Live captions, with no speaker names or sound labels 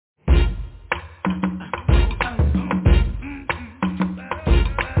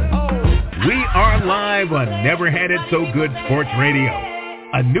live on Never Had It So Good Sports Radio.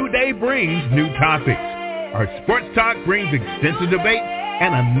 A new day brings new topics. Our sports talk brings extensive debate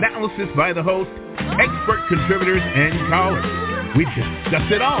and analysis by the host, expert contributors, and callers. We discuss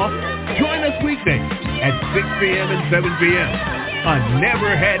it all. Join us weekdays at 6 p.m. and 7 p.m. on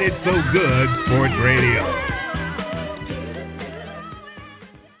Never Had It So Good Sports Radio.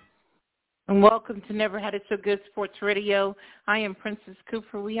 And welcome to Never Had It So Good Sports Radio. I am Princess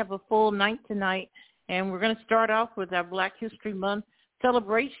Cooper. We have a full night tonight, and we're going to start off with our Black History Month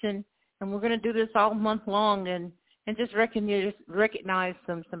celebration, and we're going to do this all month long and just recognize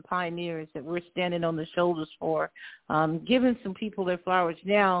some pioneers that we're standing on the shoulders for, giving some people their flowers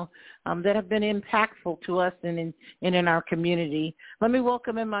now that have been impactful to us and in our community. Let me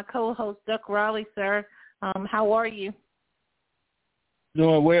welcome in my co-host, Duck Riley, sir. How are you?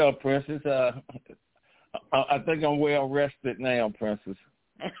 Doing well, Princess. I think I'm well rested now, Princess.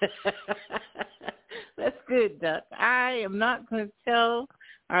 That's good, Duck. I am not going to tell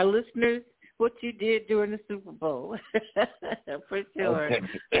our listeners what you did during the Super Bowl, for sure.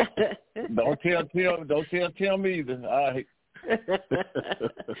 Okay. Don't tell Tim either. All right.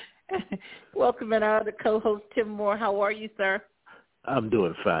 Welcome in our other co-host, Tim Moore. How are you, sir? I'm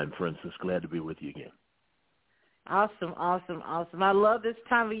doing fine, Princess. Glad to be with you again. Awesome. I love this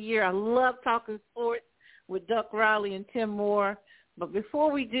time of year. I love talking sports with Duck Riley and Tim Moore. But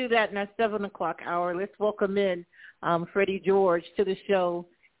before we do that in our 7 o'clock hour, let's welcome in Freddie George to the show.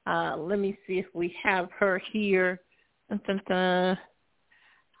 Let me see if we have her here. Okay,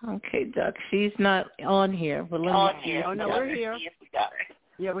 Duck, she's not on here. But let me see. Oh, no, we're here.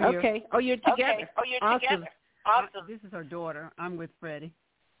 Yeah, we're here. Okay. Oh, you're together. Awesome. This is our daughter. I'm with Freddie.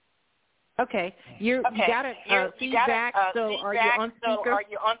 Okay. You got feedback, so are you on speaker?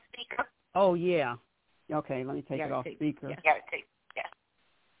 Oh, yeah. Okay, let me take it off speaker. Yeah.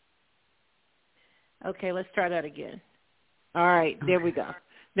 Okay, let's try that again. All right, there we go.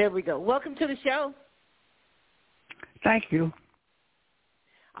 Welcome to the show. Thank you.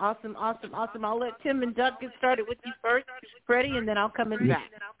 Awesome. I'll let Tim and Doug get started with you first, Freddie, and then I'll come in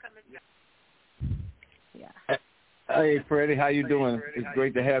back. Yeah. Hey, Freddie, how you doing? It's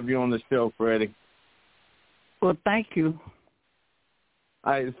great to have you on the show, Freddie. Well, thank you.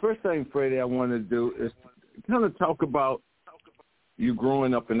 All right, the first thing, Freddie, I want to do is kind of talk about you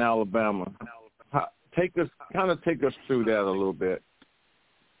growing up in Alabama. Take us through that a little bit.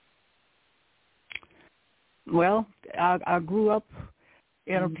 Well, I grew up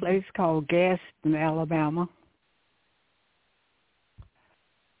in a place called Gaston, Alabama.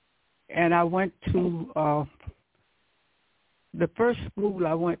 And I went to the first school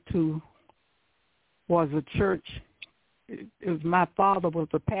I went to was a church. It was my father was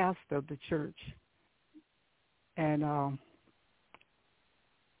the pastor of the church, and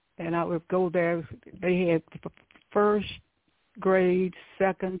I would go there. They had first grade,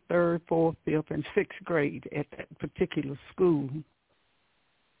 second, third, fourth, fifth, and sixth grade at that particular school.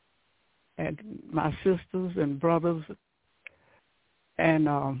 And my sisters and brothers, and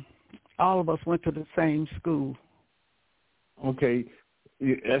all of us went to the same school. Okay,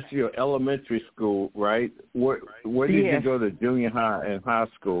 that's your elementary school, right? Where did you go to junior high and high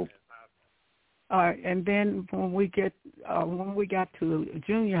school? And then when we got to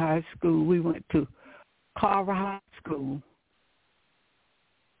junior high school, we went to Carver High School.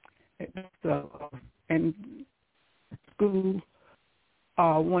 And school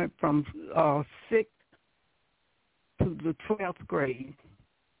went from 6th to the 12th grade.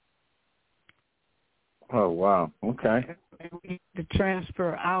 Oh, wow. Okay. And we had to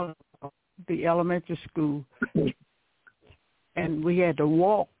transfer out of the elementary school, and we had to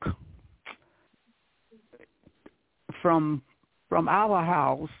walk from our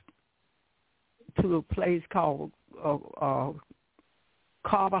house to a place called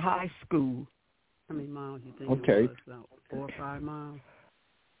Carver High School. How many miles do you think it was? About 4 or 5 miles?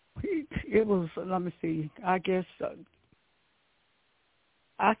 It was, let me see, I guess,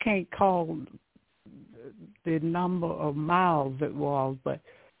 I can't call the number of miles it was, but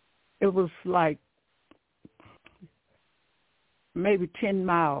it was like maybe 10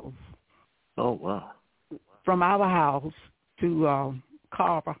 miles. Oh, wow. From our house to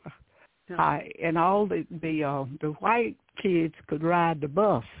Carver High, and all the white kids could ride the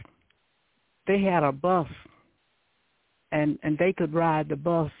bus. They had a bus, and they could ride the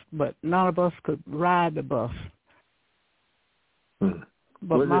bus, but none of us could ride the bus.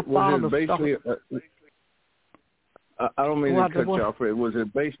 But my father basically I don't mean to cut you off. Was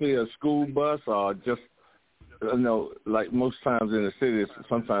it basically a school bus or just, like most times in the city,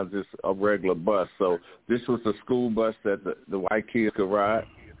 sometimes it's a regular bus. So this was a school bus that the white kids could ride?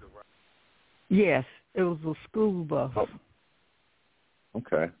 Yes, it was a school bus. Oh.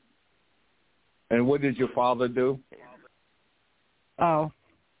 Okay. And what did your father do? My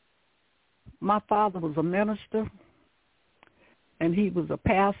father was a minister, and he was a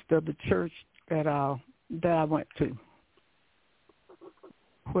pastor of the church that I went to.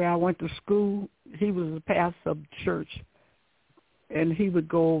 Where I went to school, he was a pastor of the church, and he would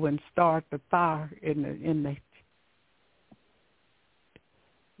go over and start the fire in the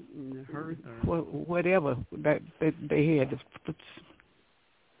hearth or whatever that they had.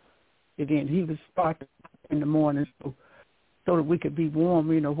 And then he would start in the morning so that we could be warm,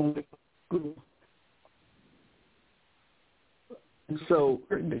 when we go to school. So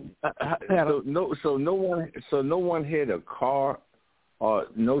no one had a car or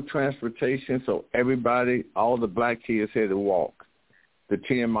no transportation. So everybody, all the black kids, had to walk the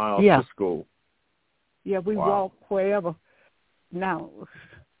 10 miles to school. Yeah, we walked wherever. Now,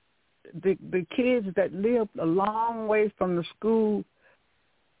 the kids that lived a long way from the school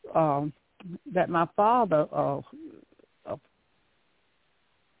that my father so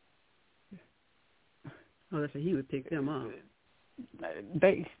he would pick them up.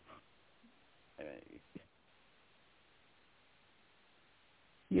 They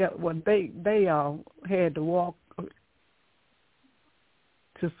had to walk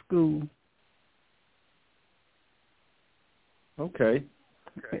to school. Okay.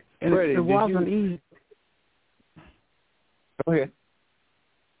 And Freddie, it wasn't easy. Go ahead.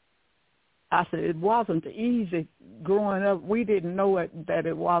 I said it wasn't easy growing up. We didn't know that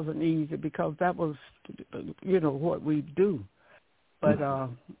it wasn't easy because that was, what we do. But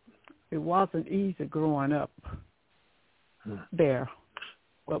it wasn't easy growing up there.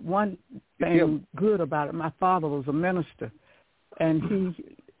 But one thing good about it, my father was a minister, and he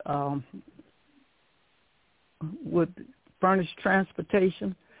would furnish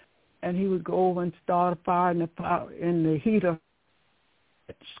transportation, and he would go over and start a fire in the heater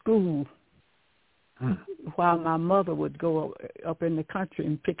at school, while my mother would go up in the country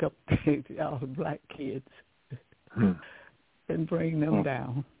and pick up all the black kids and bring them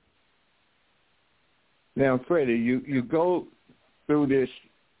down. Now, Freddie, you go through this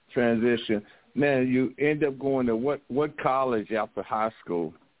transition. Now, you end up going to what college after high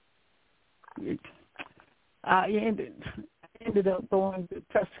school? I ended up going to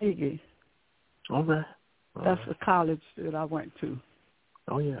Tuskegee. Okay. That's the college that I went to.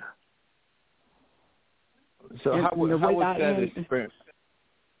 Oh, yeah. So how was that experience?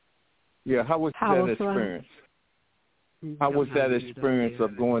 Yeah, how was that experience? How was that experience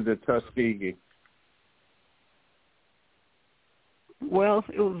of going to Tuskegee? Well,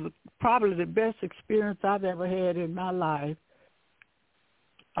 it was probably the best experience I've ever had in my life.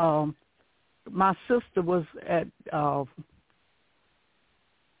 My sister was at,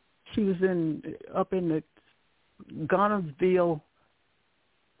 she was up in the Gunnersville,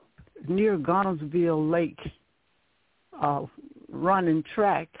 near Gunnersville Lake, running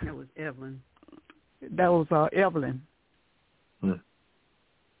track. That was Evelyn. That was Evelyn.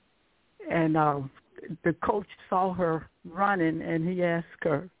 And the coach saw her running, and he asked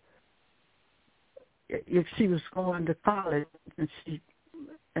her if she was going to college,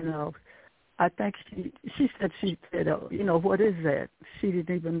 and I think she said, what is that? She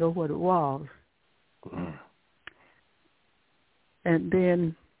didn't even know what it was. And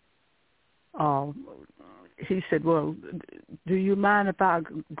then he said, well, do you mind if I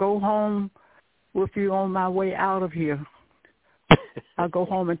go home with you on my way out of here? I'll go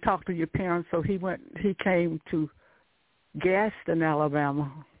home and talk to your parents. So he came to Gaston,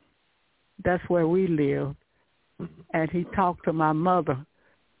 Alabama. That's where we lived. And he talked to my mother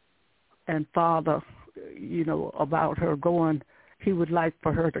and father, about her going. He would like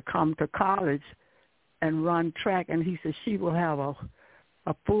for her to come to college and run track. And he said she will have a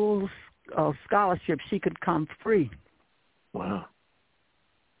full scholarship. She could come free. Wow.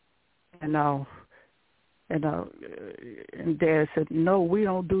 And Dad said, no, we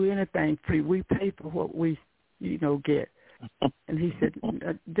don't do anything free. We pay for what we, get. And he said,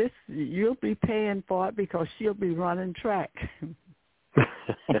 you'll be paying for it because she'll be running track.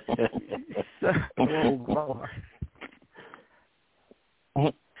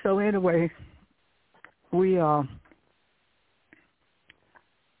 So anyway, we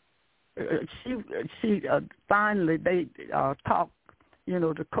she finally they talked.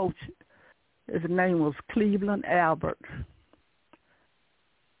 The coach, his name was Cleveland Albert.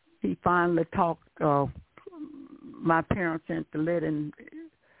 He finally talked my parents into letting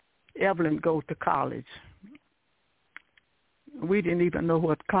Evelyn go to college. We didn't even know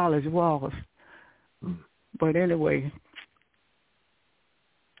what college was. But anyway,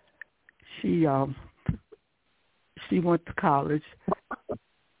 she went to college,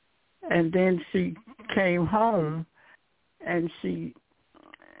 and then she came home, and she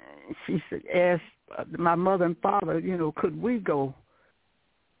asked my mother and father, could we go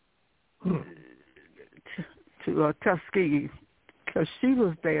to Tuskegee, because she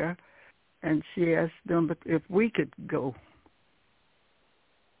was there, and she asked them if we could go.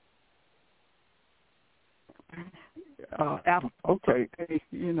 Okay.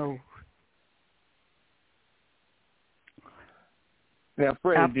 Now,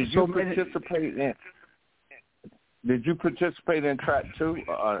 Freddie, did you participate in track too,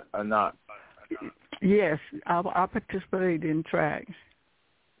 or not? Yes, I participated in track.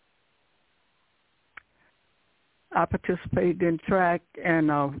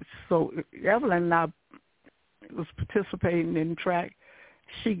 And so Evelyn and I was participating in track.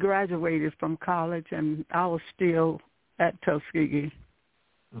 She graduated from college, and I was still at Tuskegee.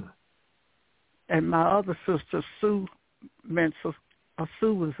 And my other sister, Sue Mensa,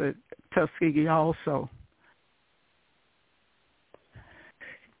 Sue was at Tuskegee also.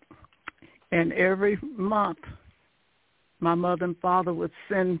 And every month, my mother and father would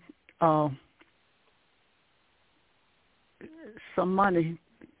send some money,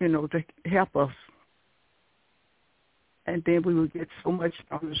 to help us. And then we would get so much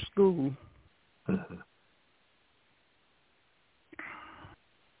from the school.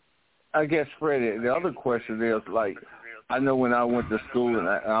 I guess, Freddie, the other question is, I know when I went to school, and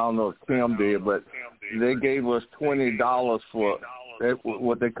I don't know if Tim did, but they gave us $20 for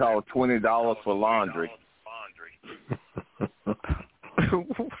what they call $20 for laundry.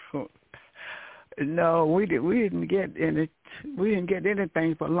 No, we didn't get any. We didn't get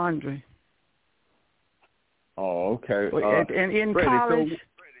anything for laundry. Oh, okay. And in Freddie, college.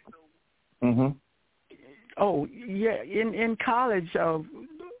 Oh yeah. In college,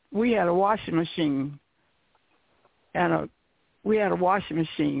 we had a washing machine, and we had a washing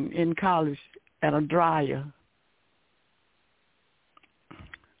machine in college and a dryer,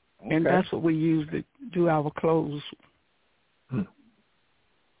 and that's what we used to do our clothes.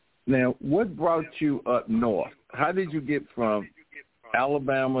 Now, what brought you up north? How did you get from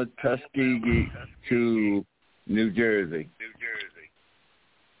Alabama, Tuskegee to New Jersey?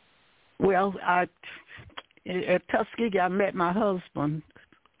 Well, at Tuskegee, I met my husband,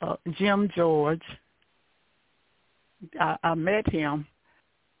 Jim George. I met him,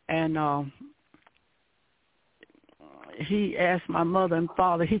 and he asked my mother and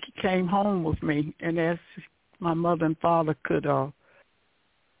father. He came home with me and asked my mother and father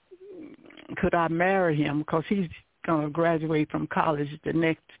could I marry him, because he's going to graduate from college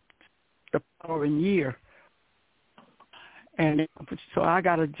the following year. And so I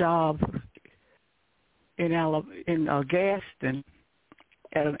got a job in Gaston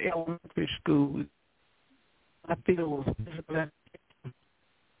at an elementary school. I feel was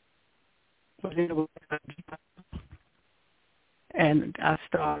but anyway, and I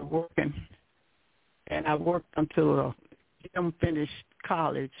started working, and I worked until Jim finished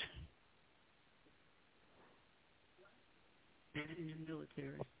college. In the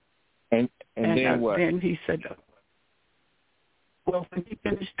military. And then what? Then he said, well, when he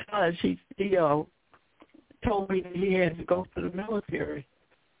finished college, he told me that he had to go to the military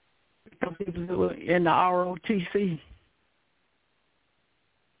because he was in the ROTC.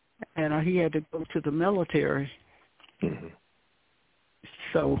 And he had to go to the military.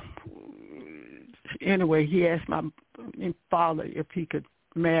 So anyway, he asked my father if he could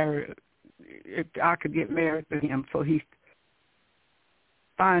if I could get married to him. So he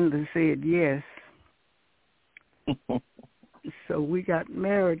finally said yes. So we got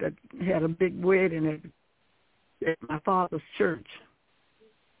married. I had a big wedding at my father's church.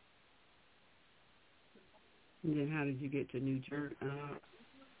 And then how did you get to New Jersey?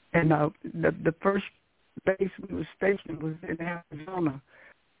 And the first base we were stationed was in Arizona.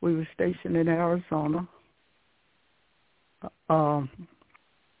 We were stationed in Arizona. And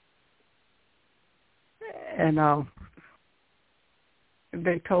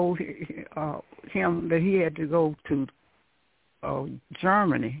they told him that he had to go to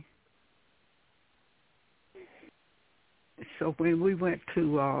Germany. So when we went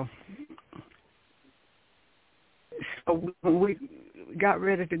to, when we got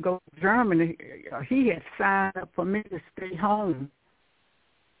ready to go to Germany, he had signed up for me to stay home.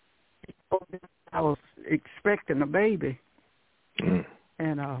 I was expecting a baby,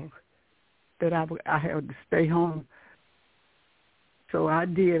 and that I had to stay home. So I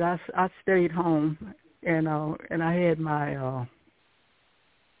did. I stayed home, and I had my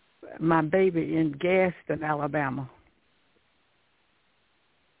my baby in Gaston, Alabama.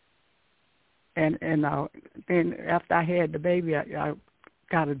 And then after I had the baby, I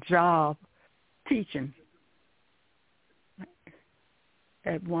got a job teaching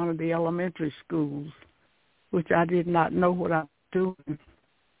at one of the elementary schools, which I did not know what I was doing.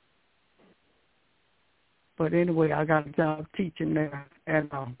 But anyway, I got a job teaching there, and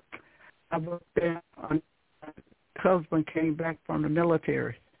I worked there. My husband came back from the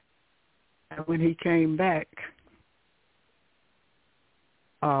military, and when he came back,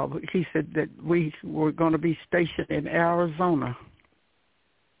 he said that we were going to be stationed in Arizona,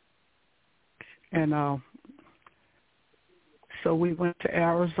 and so we went to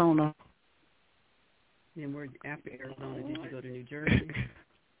Arizona. And where after Arizona did you go to New Jersey?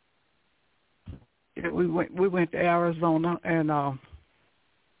 Yeah, we went to Arizona, and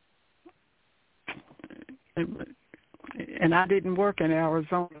I didn't work in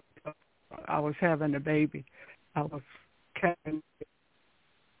Arizona. I was having a baby. I was carrying,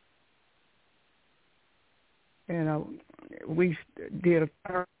 and we did a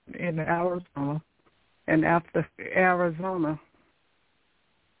term in Arizona, and after Arizona,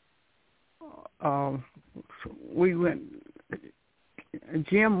 we went.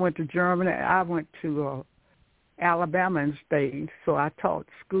 Jim went to Germany. I went to Alabama and stayed. So I taught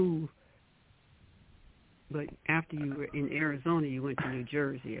school. But after you were in Arizona, you went to New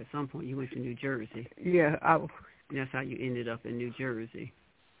Jersey. At some point, you went to New Jersey. Yeah, that's how you ended up in New Jersey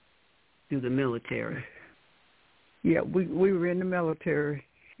through the military. Yeah, we were in the military,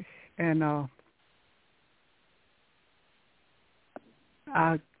 and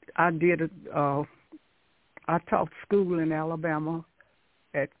I did it. I taught school in Alabama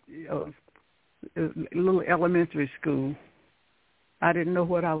at a little elementary school. I didn't know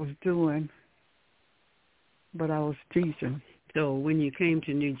what I was doing, but I was teaching. So when you came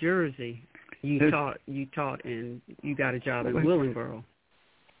to New Jersey, you taught, and you got a job in Willingboro.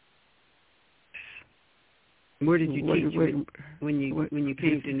 Where did you teach? When you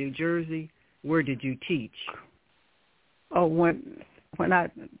came to New Jersey, where did you teach? Oh, when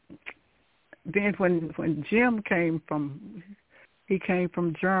Jim came from, he came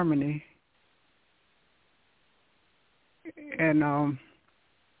from Germany, and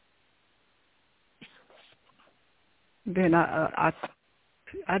then I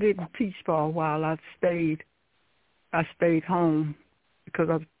didn't teach for a while. I stayed home because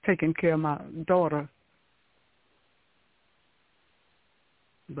I was taking care of my daughter.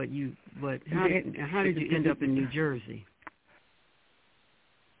 But how did you end up in New Jersey?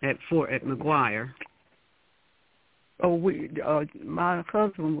 At McGuire. Oh, my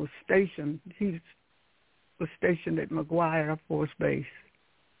husband was stationed. He was stationed at McGuire Air Force Base,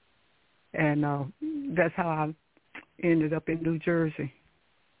 and that's how I ended up in New Jersey.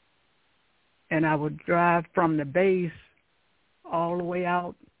 And I would drive from the base all the way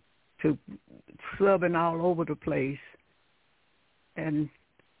out to subbing all over the place, and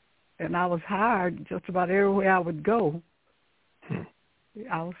I was hired just about everywhere I would go.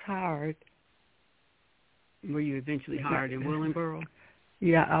 I was hired. Were you eventually hired in Willingboro?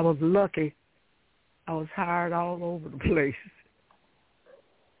 Yeah, I was lucky. I was hired all over the place.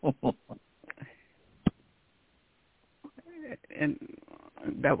 And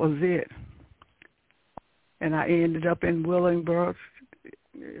that was it. And I ended up in Willingboro.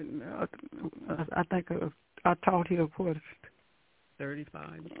 I think I taught here for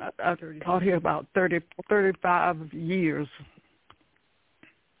 35. I taught here about 35 years.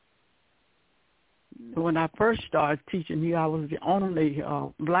 When I first started teaching here, I was the only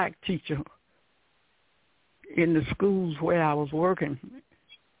black teacher in the schools where I was working.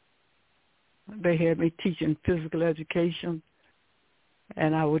 They had me teaching physical education,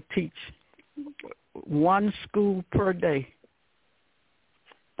 and I would teach one school per day.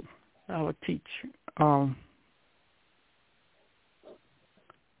 I would teach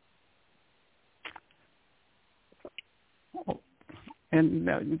and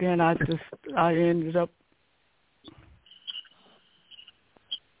then I ended up.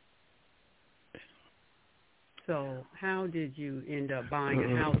 So how did you end up buying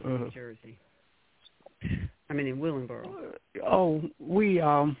a house in New Jersey? I mean, in Willingboro. Oh, we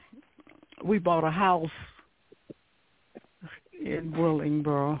bought a house in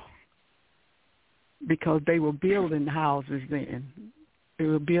Willingboro because they were building houses then. They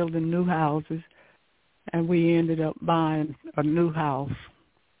were building new houses, and we ended up buying a new house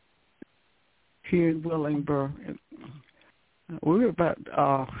here in Willingboro. We were about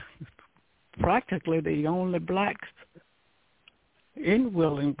practically the only blacks in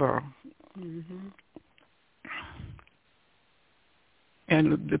Willingboro. Mm-hmm.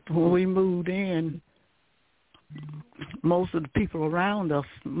 And when we moved in, most of the people around us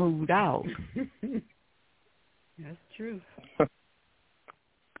moved out. That's true.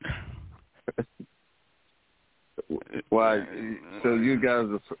 Why? So you guys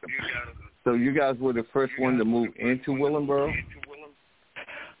were the first one to move into Willingboro?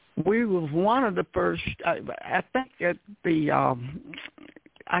 We was one of the first. I think that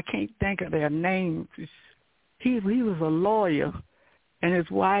I can't think of their names. He was a lawyer, and his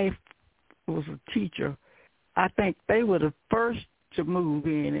wife was a teacher. I think they were the first to move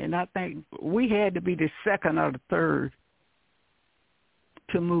in, and I think we had to be the second or the third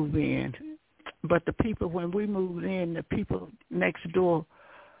to move in. But the people, when we moved in, the people next door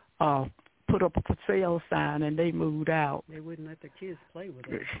put up a for sale sign, and they moved out. They wouldn't let their kids play with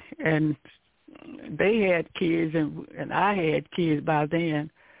us. And they had kids, and I had kids by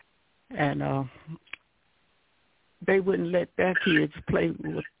then, and they wouldn't let their kids play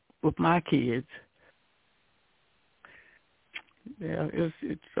with my kids. Yeah,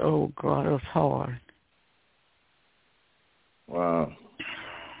 it's oh God, it was hard. Wow.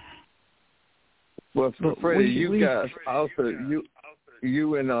 Well, Freddie, you guys also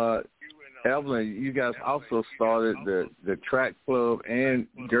you and Evelyn, you guys also started the track club and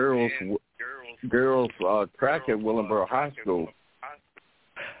girls track at Willingboro High School.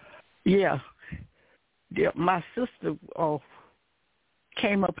 Yeah. My sister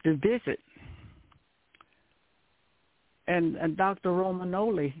came up to visit, and Dr.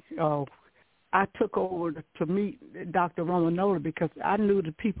 Romanoli, I took over to meet Dr. Romanoli because I knew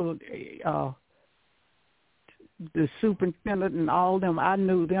the people, the superintendent and all them. I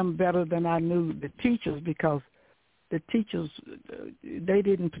knew them better than I knew the teachers because the teachers, they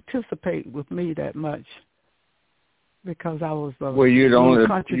didn't participate with me that much because I was well, you were the only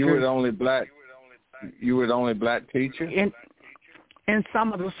black teacher? In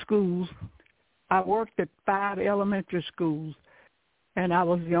some of the schools. I worked at 5 elementary schools, and I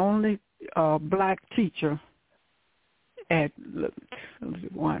was the only black teacher at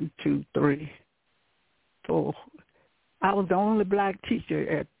 1, 2, 3, 4. I was the only black teacher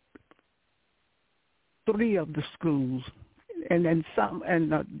at 3 of the schools, and then some,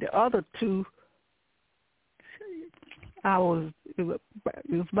 and the other 2. It was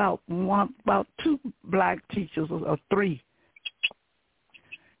about 2 black teachers or 3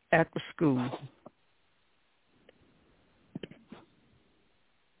 at the school.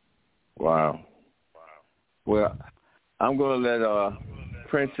 Wow. Well, I'm going to let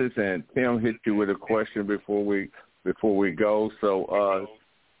Princess and Tim hit you with a question before we go. So,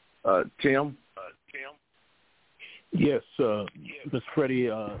 Tim. Yes, Ms. Freddie,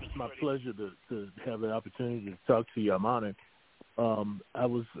 it's my pleasure to have the opportunity to talk to you. I'm honored. I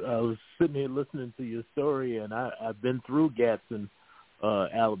was sitting here listening to your story, and I've been through Gadsden,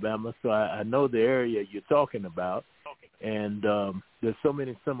 Alabama, so I know the area you're talking about. And there's so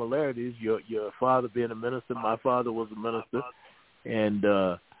many similarities. Your father being a minister, my father was a minister, and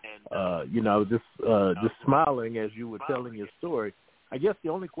I was just smiling as you were telling your story. I guess the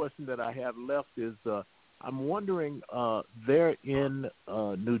only question that I have left is I'm wondering, there in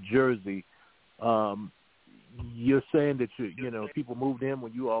New Jersey, you're saying that people moved in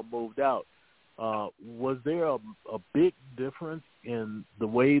when you all moved out. Was there a big difference in the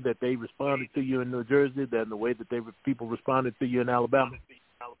way that they responded to you in New Jersey than the way that people responded to you in Alabama?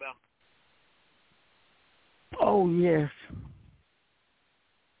 Oh, yes.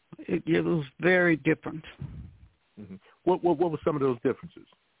 It was very different. Mm-hmm. What were some of those differences?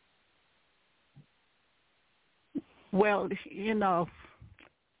 Well, in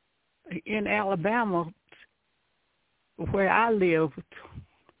Alabama, where I lived,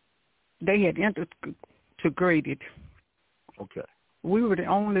 they had integrated. Okay. We were the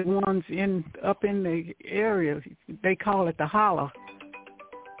only ones up in the area. They call it the holler.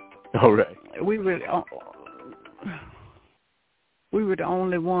 All right. We were the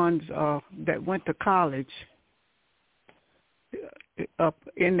only ones that went to college up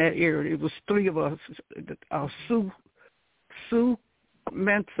in that area. It was 3 of us: Sue,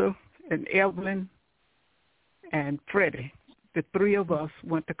 Mensa, and Evelyn, and Freddie. The 3 of us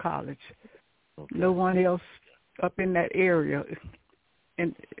went to college. Okay. No one else up in that area,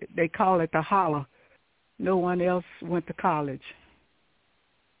 and they call it the holler. No one else went to college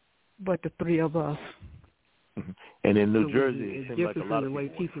but the 3 of us. Mm-hmm. And in New Jersey, it seemed like a lot of the way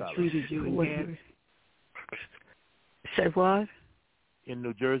people treated you in Gadsden. Say what? In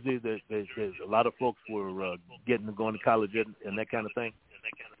New Jersey, there's a lot of folks were going to college and that kind of thing.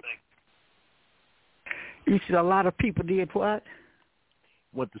 You said a lot of people did what?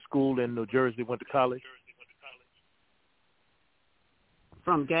 Went to school in New Jersey, went to college.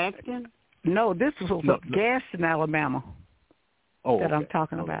 From Gadsden? No, this was Gaston, Alabama. Okay. I'm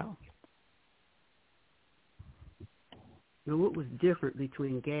talking about. Now, what was different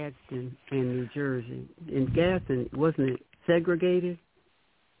between Gadsden and New Jersey? In Gadsden, wasn't it segregated?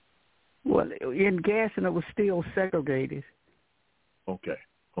 Well, in Gaston, it was still segregated. Okay.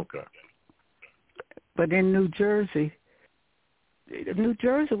 But in New Jersey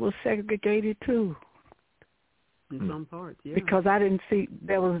was segregated too. In some parts, yeah. Because I didn't see,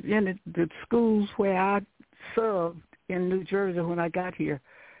 there was in the schools where I served in New Jersey when I got here,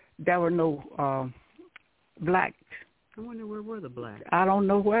 there were no blacks. I wonder where were the blacks? I don't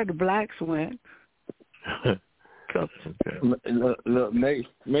know where the blacks went. Look,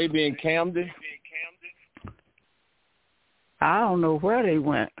 maybe in Camden. I don't know where they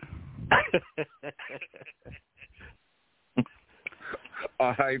went.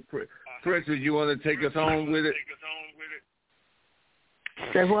 All right, Princess, you want to take us home with it?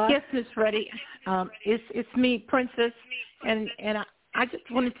 Say what? Yes, Miss Freddie. It's me, Princess, and I just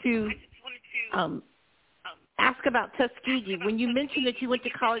wanted to ask about Tuskegee. When you mentioned that you went to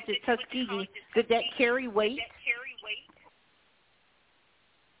college at Tuskegee, did that carry weight?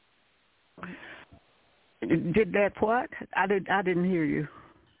 Did that what? I didn't hear you.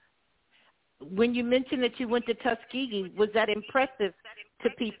 When you mentioned that you went to Tuskegee, was that impressive to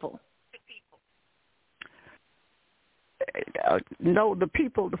people? No, the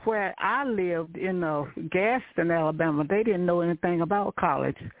people where I lived in Gaston, Alabama, they didn't know anything about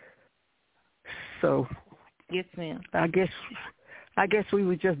college. So, yes, ma'am. I guess we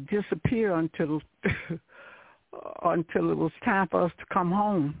would just disappear until it was time for us to come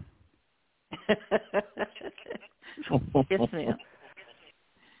home. Yes, ma'am.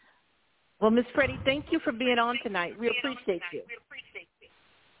 Well, Miss Freddie, thank you for being on tonight. We appreciate you.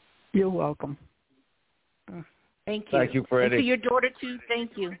 You're welcome. Thank you. Thank you, Freddie. And to your daughter, too,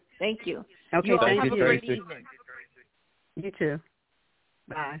 thank you. Okay, you all thank have you, a great Tracy. evening. You too.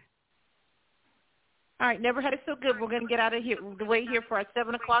 Bye. All right, Never Had It So Good. We're going to get out of here, the way here for our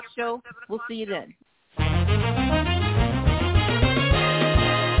 7 o'clock show. We'll see you then.